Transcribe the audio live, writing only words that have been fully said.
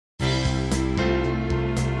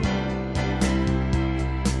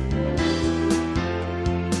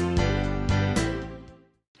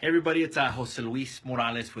Hey everybody, it's Jose Luis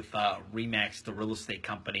Morales with Remax, the real estate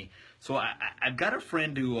company. So I've got a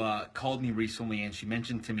friend who called me recently, and she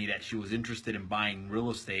mentioned to me that she was interested in buying real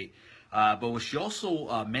estate. But what she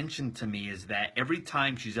also mentioned to me is that every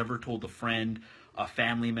time she's ever told a friend, a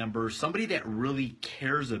family member, somebody that really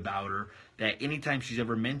cares about her, that anytime she's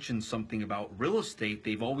ever mentioned something about real estate,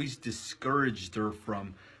 they've always discouraged her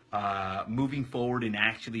from moving forward and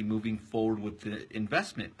actually moving forward with the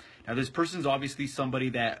investment. Now, this person's obviously somebody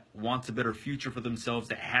that wants a better future for themselves,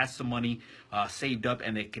 that has some money saved up,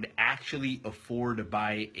 and that could actually afford to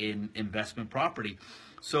buy an investment property.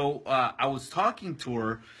 So I was talking to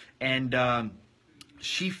her, and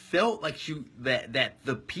she felt like that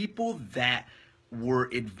the people that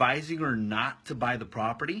were advising her not to buy the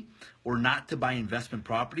property or not to buy investment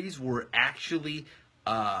properties were actually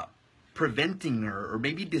preventing her, or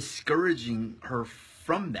maybe discouraging her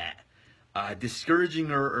from that, discouraging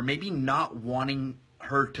her, or maybe not wanting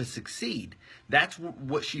her to succeed. That's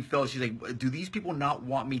what she felt. She's like, do these people not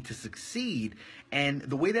want me to succeed? And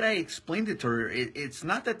the way that I explained it to her, it's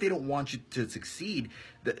not that they don't want you to succeed.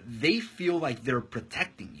 They feel like they're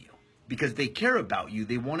protecting you because they care about you.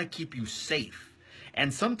 They want to keep you safe.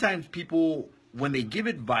 And sometimes people, when they give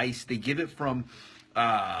advice, they give it from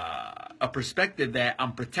a perspective that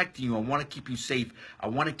I'm protecting you, I want to keep you safe, I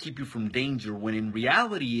want to keep you from danger, when in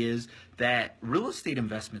reality is that real estate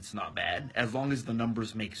investment's not bad as long as the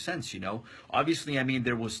numbers make sense, you know. Obviously, I mean,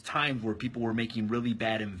 there was times where people were making really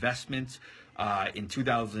bad investments in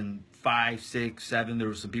 2005, 6, 7. There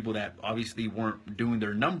were some people that obviously weren't doing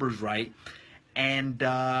their numbers right, and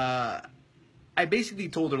I basically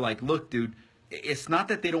told her, like, look, dude, it's not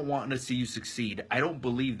that they don't want to see you succeed. I don't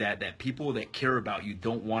believe that people that care about you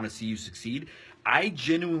don't want to see you succeed. I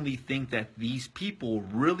genuinely think that these people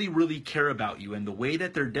really, really care about you. And the way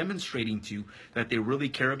that they're demonstrating to you that they really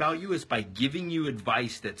care about you is by giving you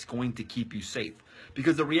advice that's going to keep you safe.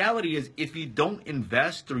 Because the reality is, if you don't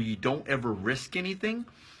invest or you don't ever risk anything,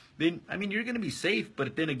 then, I mean, you're going to be safe.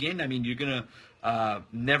 But then again, I mean, you're going to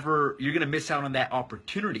you're going to miss out on that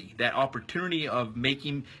opportunity of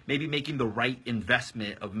maybe making the right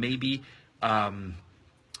investment, of maybe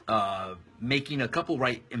making a couple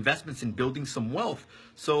right investments and building some wealth.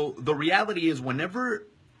 So the reality is, whenever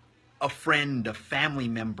a friend, a family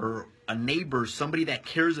member, a neighbor, somebody that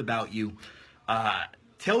cares about you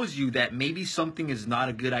tells you that maybe something is not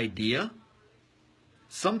a good idea,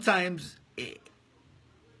 sometimes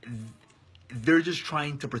they're just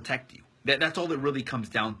trying to protect you. That's all that really comes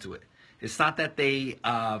down to it. It's not that they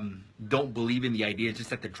don't believe in the idea, it's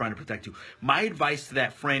just that they're trying to protect you. My advice to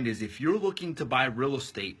that friend is, if you're looking to buy real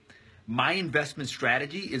estate, my investment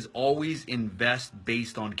strategy is always invest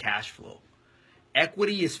based on cash flow.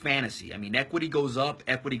 Equity is fantasy. I mean, equity goes up,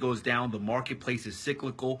 equity goes down, the marketplace is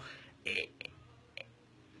cyclical.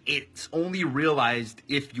 It's only realized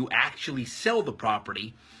if you actually sell the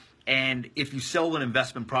property. And if you sell an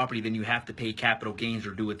investment property, then you have to pay capital gains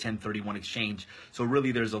or do a 1031 exchange. So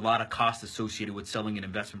really, there's a lot of cost associated with selling an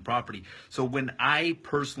investment property. So when I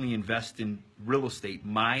personally invest in real estate,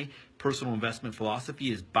 my personal investment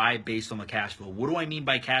philosophy is buy based on the cash flow. What do I mean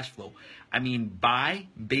by cash flow? I mean, buy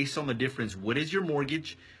based on the difference. What is your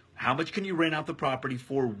mortgage? How much can you rent out the property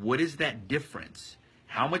for? What is that difference?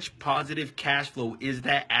 How much positive cash flow is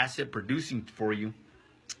that asset producing for you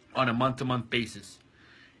on a month-to-month basis?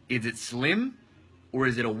 Is it slim, or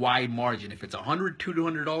is it a wide margin? If it's $100,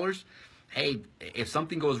 $200, hey, if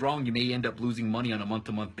something goes wrong, you may end up losing money on a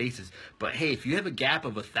month-to-month basis. But hey, if you have a gap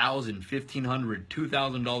of $1,000, $1,500,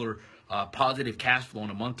 $2,000 positive cash flow on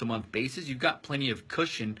a month-to-month basis, you've got plenty of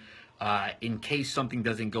cushion in case something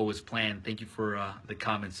doesn't go as planned. Thank you for the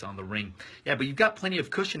comments on the ring. Yeah, but you've got plenty of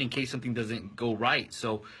cushion in case something doesn't go right.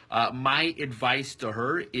 So my advice to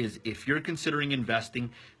her is, if you're considering investing,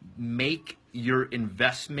 make your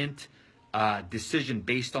investment decision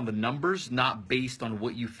based on the numbers, not based on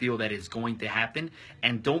what you feel that is going to happen.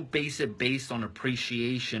 And don't base it based on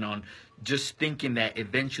appreciation, on just thinking that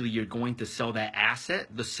eventually you're going to sell that asset.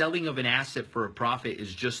 The selling of an asset for a profit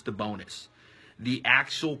is just the bonus. The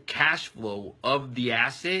actual cash flow of the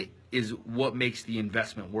asset is what makes the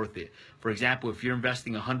investment worth it. For example, if you're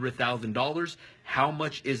investing $100,000, how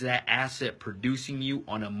much is that asset producing you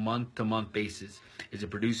on a month-to-month basis? Is it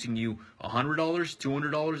producing you $100,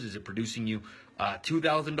 $200? Is it producing you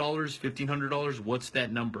 $2,000, $1,500? What's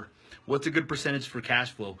that number? What's a good percentage for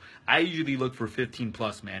cash flow? I usually look for 15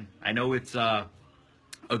 plus, man. I know it's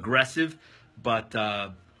aggressive, but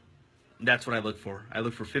that's what I look for. I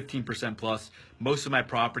look for 15% plus. Most of my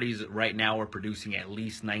properties right now are producing at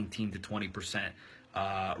least 19 to 20%.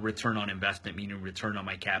 return on investment, meaning return on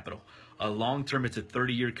my capital. Long term, it's a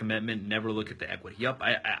 30-year commitment. Never look at the equity. Yep,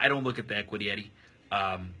 I don't look at the equity, Eddie.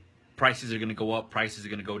 Prices are going to go up. Prices are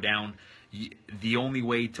going to go down. The only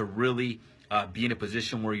way to really be in a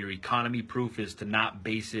position where you're economy proof is to not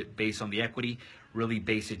base it based on the equity, really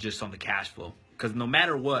base it just on the cash flow. Because no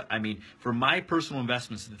matter what, I mean, for my personal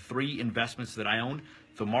investments, the 3 investments that I own,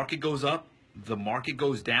 if the market goes up, the market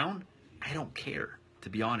goes down, I don't care, to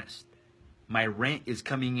be honest. My rent is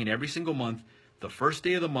coming in every single month. The first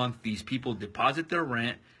day of the month, these people deposit their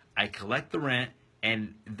rent. I collect the rent,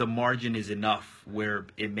 and the margin is enough where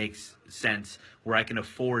it makes sense, where I can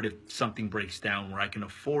afford if something breaks down, where I can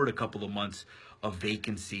afford a couple of months of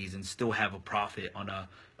vacancies and still have a profit on a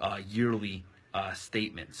yearly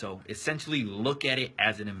statement. So essentially look at it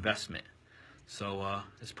as an investment. So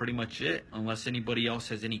that's pretty much it. Unless anybody else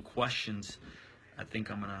has any questions, I think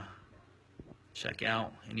I'm going to check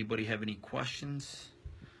out. Anybody have any questions?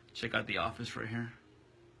 Check out the office right here.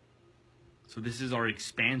 So this is our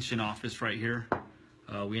expansion office right here.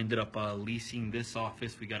 We ended up leasing this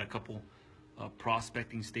office. We got a couple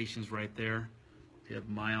prospecting stations right there. We have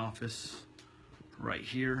my office right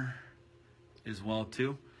here as well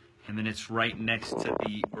too. And then it's right next to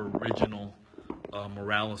the original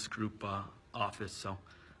Morales Group office. So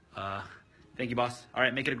thank you, boss. All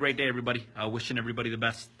right, make it a great day, everybody. Wishing everybody the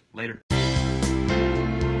best. Later.